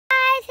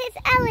it's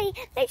Ellie.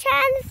 Make sure to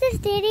end this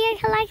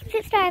video, like and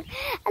subscribe,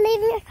 and leave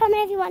me a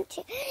comment if you want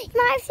to. You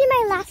might have seen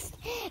my last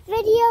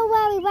video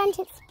where we went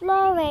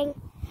exploring,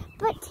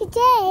 but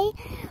today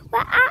we're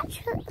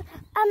actually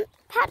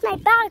packed my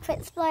bag for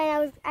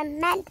exploring. I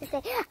meant to say,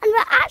 and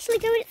we're actually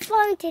going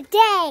exploring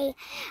today,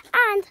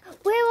 and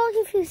we're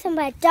walking through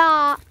somewhere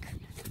dark.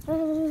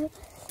 And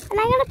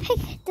I'm gonna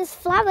pick these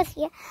flowers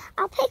here.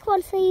 I'll pick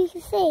one so you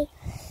can see.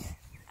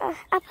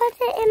 I'll put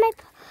it in my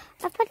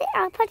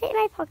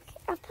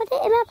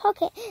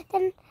pocket.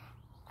 Then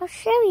I'll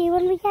show you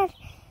when we get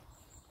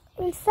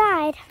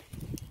inside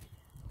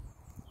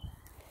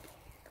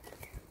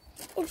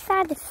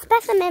the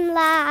specimen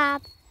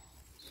lab.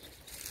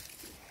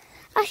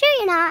 I'll show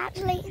you now,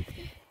 actually.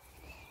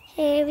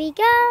 Here we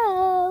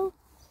go.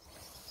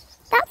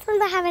 That's when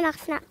we're having our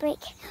snack break.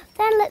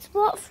 Then let's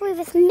walk through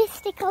this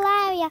mystical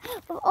area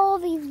with all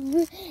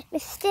these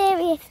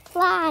mysterious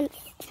plants.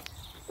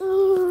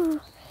 Ooh,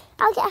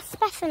 I'll get a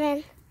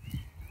specimen.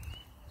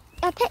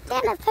 I picked it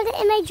and I put it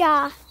in my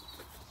jar.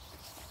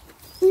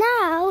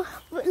 Now,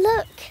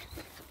 look,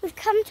 we've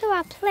come to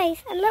our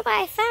place and look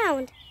what I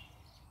found.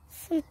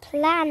 Some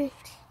plant.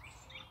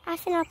 I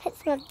think I'll put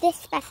some of this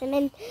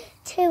specimen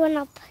too and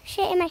I'll push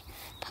it in my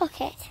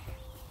pocket.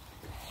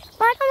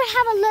 Why don't we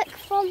have a look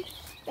from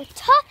the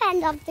top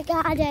end of the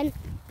garden?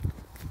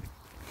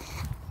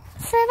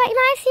 So like you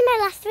might have seen my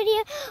last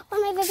video,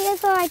 one of my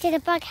videos where I did a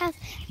bug house,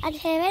 and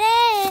here it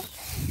is.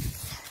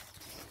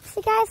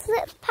 So guys,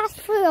 let's pass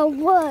through a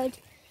wood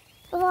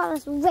with all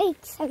those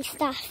rakes and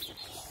stuff.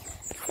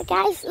 So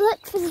guys,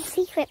 look for the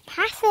secret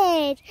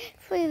passage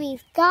through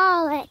these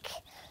garlic.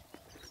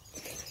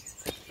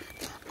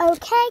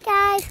 Okay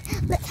guys,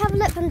 let's have a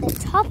look from the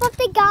top of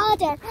the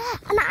garden.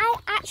 And I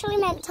actually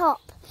meant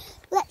top.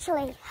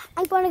 Literally,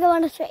 I'm going to go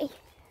on a tree.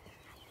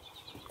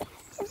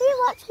 If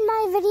you watch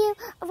my video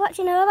of what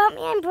you know about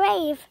me, I'm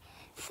brave.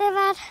 So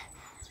that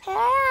here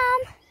I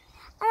am.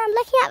 And I'm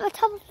looking at the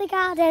top of the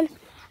garden.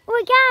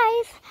 Oh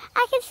guys,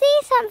 I can see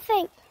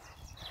something.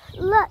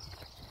 Look.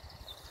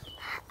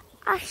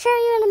 I'll show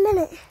you in a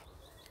minute.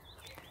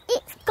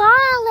 It's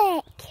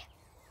garlic.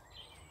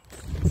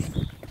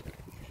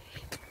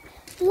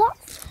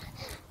 Lots.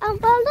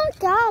 Well, not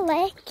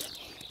garlic.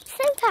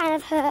 Some kind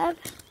of herb.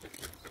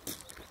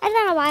 I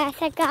don't know why I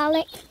said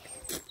garlic.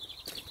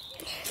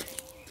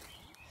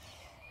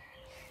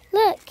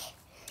 Look.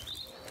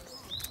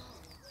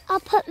 I'll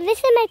put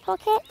this in my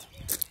pocket.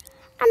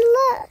 And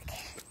look.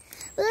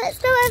 Let's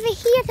go over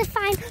here to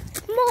find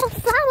more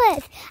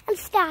flowers and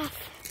stuff.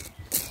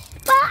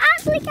 Well,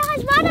 actually,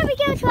 guys, why don't we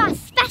go to our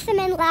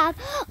specimen lab,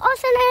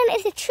 also known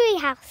as a tree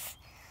house.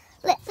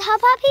 Let's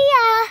hop up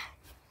here.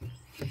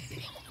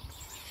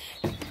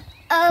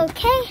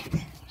 Okay,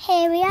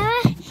 here we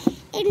are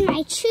in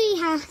my tree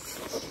house,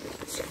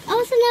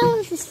 also known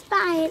as the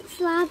science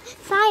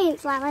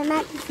lab. I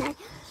meant to say.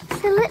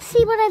 So let's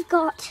see what I've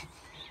got.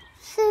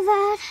 So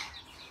that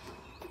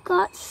I've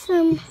got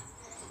some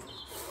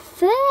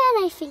fern,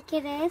 I think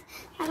it is,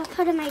 that I'll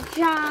put in my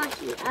jar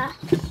here.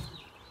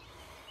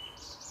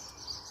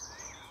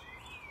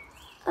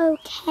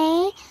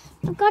 Okay,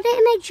 I've got it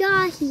in my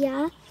jar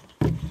here.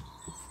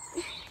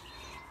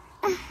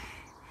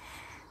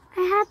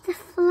 I have the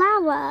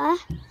flower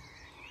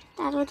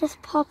that will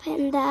just pop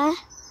in there.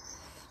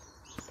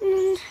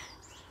 And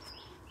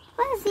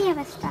where's the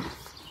other stuff?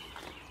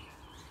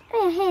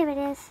 Oh yeah, here it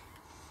is.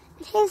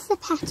 And here's the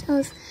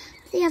petals,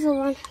 the other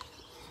one.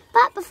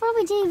 But before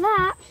we do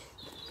that,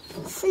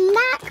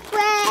 snack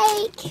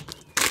break!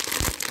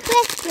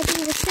 Chris will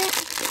do the trick.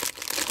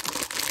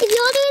 If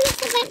you're doing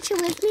this adventure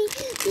with me,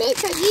 make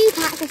sure you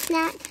pack the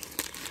snack.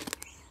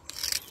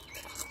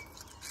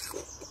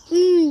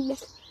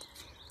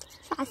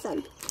 Try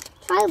some.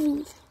 Try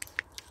these.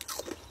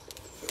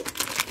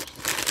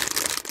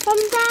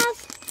 Sometimes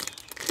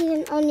peas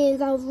and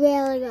onions are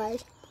really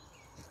good.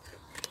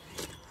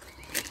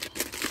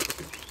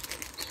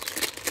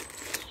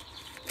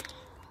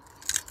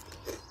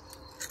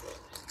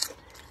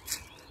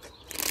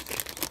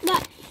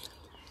 But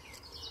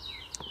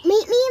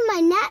meet me in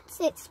my next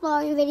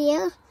exploring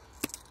video.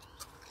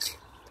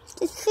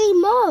 There's 3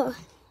 more.